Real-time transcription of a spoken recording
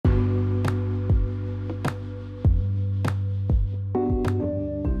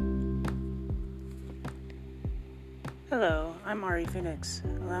Hello, I'm Ari Phoenix.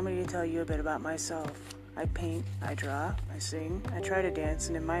 Allow me to tell you a bit about myself. I paint, I draw, I sing, I try to dance,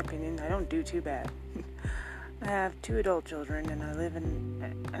 and in my opinion, I don't do too bad. I have 2 adult children, and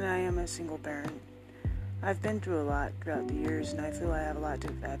I am a single parent. I've been through a lot throughout the years, and I feel I have a lot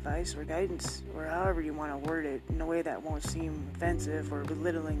of advice or guidance, or however you want to word it, in a way that won't seem offensive or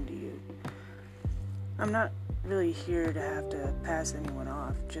belittling to you. I'm not really here to have to pass anyone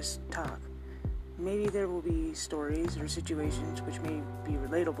off, just talk. Maybe there will be stories or situations which may be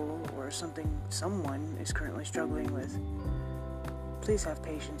relatable or something someone is currently struggling with. Please have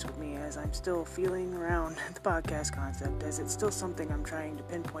patience with me as I'm still feeling around the podcast concept, as it's still something I'm trying to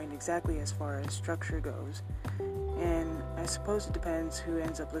pinpoint exactly as far as structure goes, and I suppose it depends who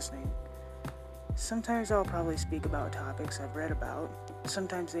ends up listening. Sometimes I'll probably speak about topics I've read about.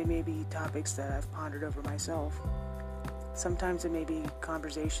 Sometimes they may be topics that I've pondered over myself. Sometimes it may be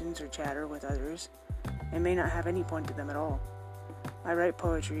conversations or chatter with others, and may not have any point to them at all. I write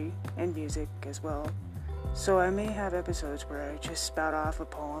poetry and music as well, so I may have episodes where I just spout off a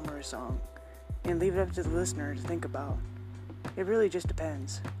poem or a song, and leave it up to the listener to think about. It really just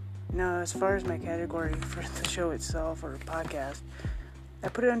depends. Now, as far as my category for the show itself or podcast, I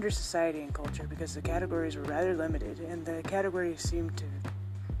put it under society and culture because the categories were rather limited, and the categories seem to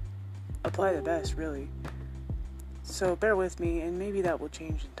apply the best, really. So bear with me, and maybe that will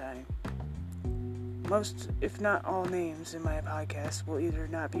change in time. Most, if not all, names in my podcast will either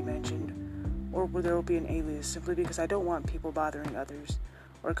not be mentioned, or there will be an alias, simply because I don't want people bothering others,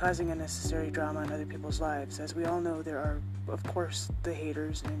 or causing unnecessary drama in other people's lives. As we all know, there are, of course, the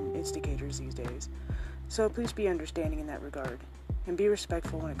haters and instigators these days. So please be understanding in that regard, and be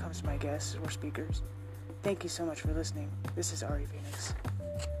respectful when it comes to my guests or speakers. Thank you so much for listening. This is Ari Phoenix.